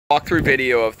Walkthrough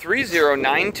video of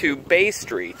 3092 Bay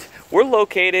Street. We're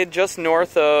located just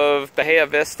north of Bahia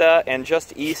Vista and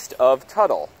just east of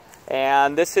Tuttle.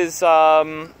 And this is,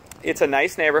 it's a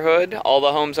nice neighborhood. All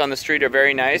the homes on the street are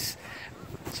very nice.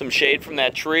 Some shade from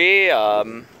that tree,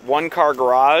 one-car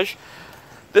garage.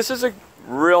 This is a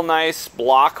real nice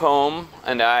block home,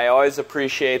 and I always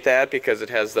appreciate that because it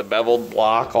has the beveled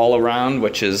block all around,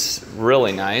 which is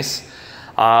really nice.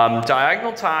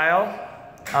 Diagonal tile.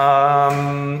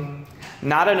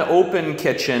 Not an open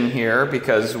kitchen here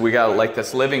because we got like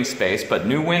this living space, but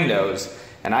new windows.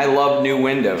 And I love new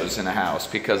windows in a house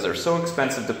because they're so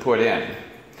expensive to put in.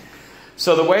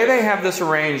 So the way they have this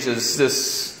arranged is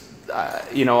this,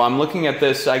 you know, I'm looking at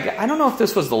this, I don't know if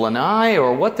this was the lanai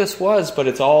or what this was, but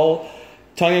it's all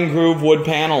tongue and groove wood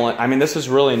panel. I mean, this is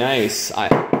really nice.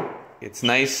 It's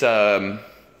nice,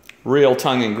 real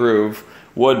tongue and groove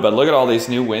wood, but look at all these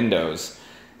new windows.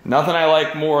 Nothing I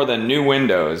like more than new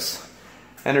windows.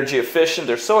 Energy efficient,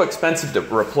 they're so expensive to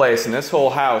replace, and this whole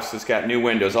house has got new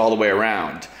windows all the way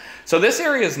around. So this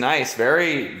area is nice,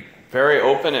 very, very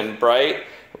open and bright,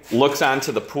 looks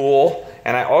onto the pool,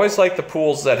 and I always like the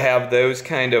pools that have those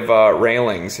kind of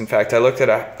railings. In fact, I looked at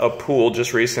a pool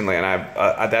just recently, and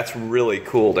that's really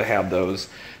cool to have those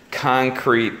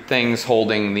concrete things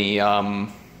holding the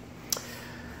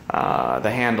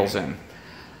handles in.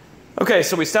 Okay,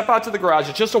 so we step out to the garage.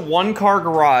 It's just a one-car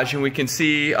garage, and we can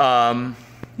see, you know,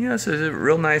 this is a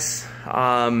real nice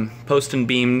post and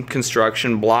beam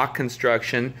construction, block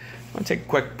construction. I'm going to take a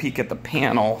quick peek at the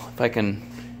panel. If I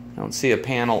don't see a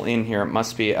panel in here. It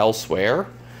must be elsewhere.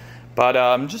 But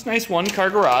just nice one-car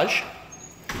garage.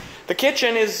 The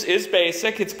kitchen is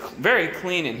basic. It's very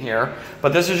clean in here,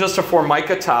 but this is just a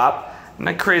Formica top. I'm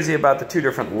not crazy about the two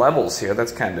different levels here.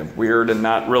 That's kind of weird and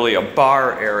not really a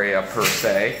bar area per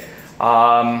se.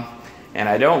 And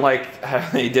I don't like how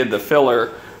they did the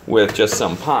filler with just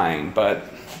some pine, but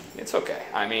it's okay.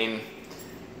 I mean,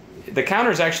 the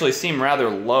counters actually seem rather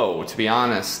low, to be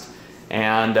honest,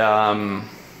 and you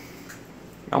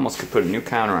almost could put a new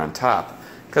counter on top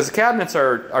because the cabinets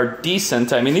are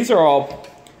decent. I mean, these are all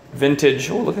vintage.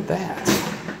 Oh, look at that.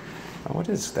 Oh, what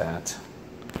is that?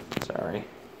 Sorry.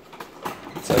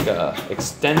 It's like a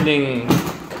extending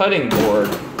cutting board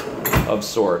of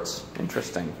sorts.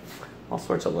 Interesting. All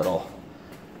sorts of little.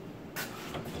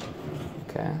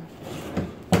 Okay.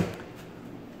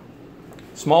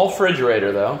 Small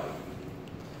refrigerator though.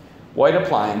 White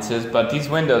appliances, but these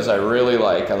windows I really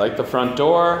like. I like the front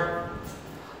door.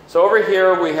 So over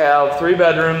here we have 3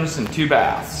 bedrooms and 2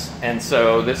 baths. And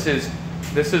so this is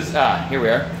here we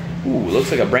are. Ooh, looks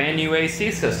like a brand new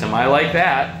AC system. I like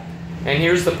that. And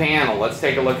here's the panel. Let's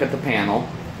take a look at the panel.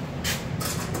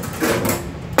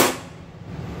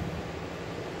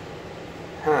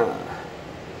 Huh.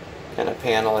 What kind of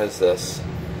panel is this?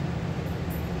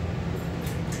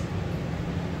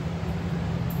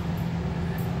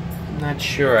 I'm not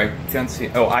sure. I can't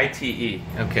see. Oh, ITE.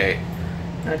 Okay.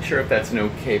 Not sure if that's an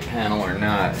okay panel or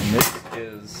not. And this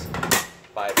is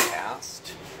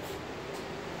bypassed.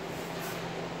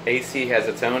 AC has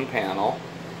its own panel.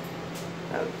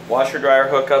 Washer dryer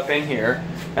hookup in here,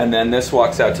 and then this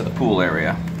walks out to the pool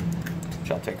area, which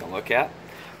I'll take a look at.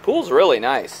 Pool's really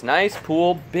nice. Nice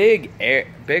pool, big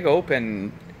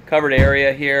open covered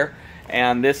area here,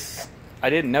 and this I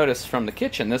didn't notice from the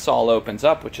kitchen. This all opens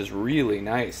up, which is really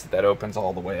nice. That opens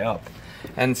all the way up,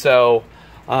 and so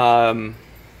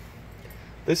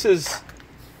this is.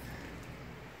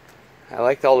 I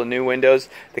liked all the new windows.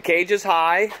 The cage is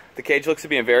high. The cage looks to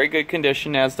be in very good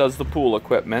condition, as does the pool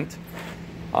equipment.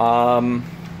 Very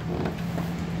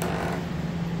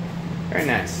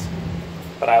nice.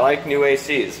 But I like new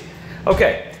ACs.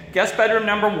 Okay, guest bedroom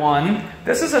number 1.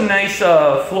 This is a nice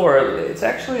floor. It's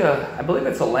actually I believe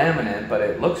it's a laminate, but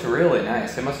it looks really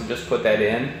nice. They must have just put that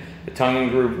in. The tongue and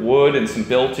groove wood and some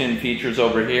built-in features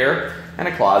over here, and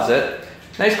a closet.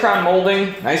 Nice crown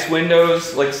molding, nice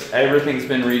windows. Looks everything's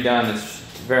been redone. It's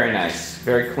very nice,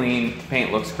 very clean. The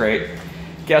paint looks great.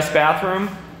 Guest bathroom.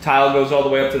 Tile goes all the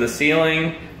way up to the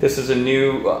ceiling. This is a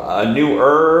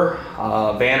newer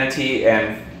vanity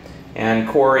and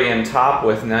Corian top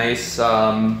with nice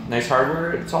nice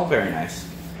hardware. It's all very nice.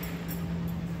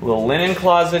 A little linen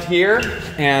closet here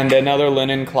and another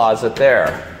linen closet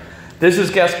there. This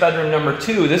is guest bedroom number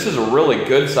 2. This is a really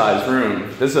good sized room.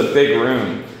 This is a big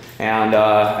room, and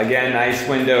again, nice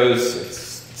windows. It's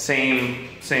same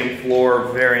floor,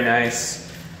 very nice.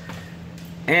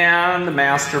 And the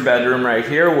master bedroom right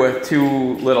here with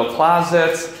 2 little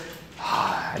closets.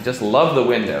 I just love the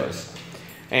windows.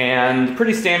 And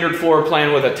pretty standard floor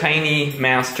plan with a tiny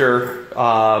master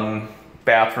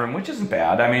bathroom, which isn't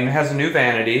bad. I mean, it has a new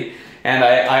vanity. And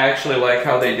I actually like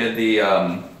how they did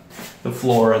the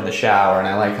floor in the shower, and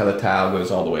I like how the tile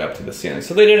goes all the way up to the ceiling.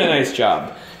 So they did a nice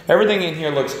job. Everything in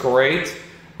here looks great.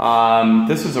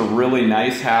 This is a really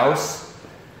nice house.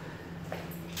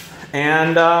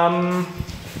 And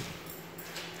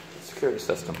security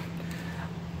system.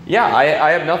 Yeah,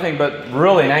 I have nothing but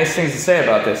really nice things to say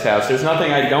about this house. There's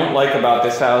nothing I don't like about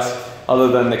this house other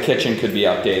than the kitchen could be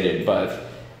updated, but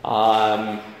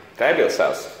fabulous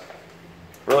house.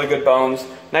 Really good bones.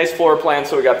 Nice floor plan.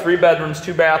 So we got 3 bedrooms,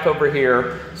 2 bath over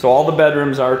here. So all the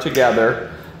bedrooms are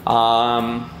together.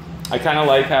 I kind of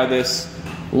like how this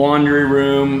laundry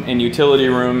room and utility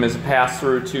room is a pass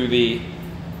through to the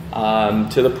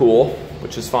pool,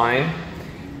 which is fine.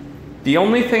 The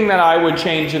only thing that I would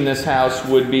change in this house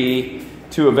would be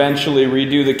to eventually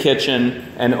redo the kitchen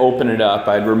and open it up.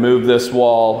 I'd remove this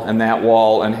wall and that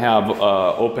wall and have an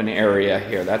open area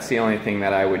here. That's the only thing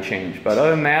that I would change. But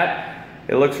other than that,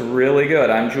 it looks really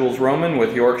good. I'm Jules Roman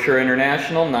with Yorkshire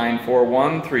International,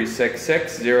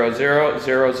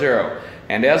 941-366-0000.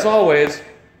 And as always,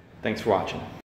 thanks for watching.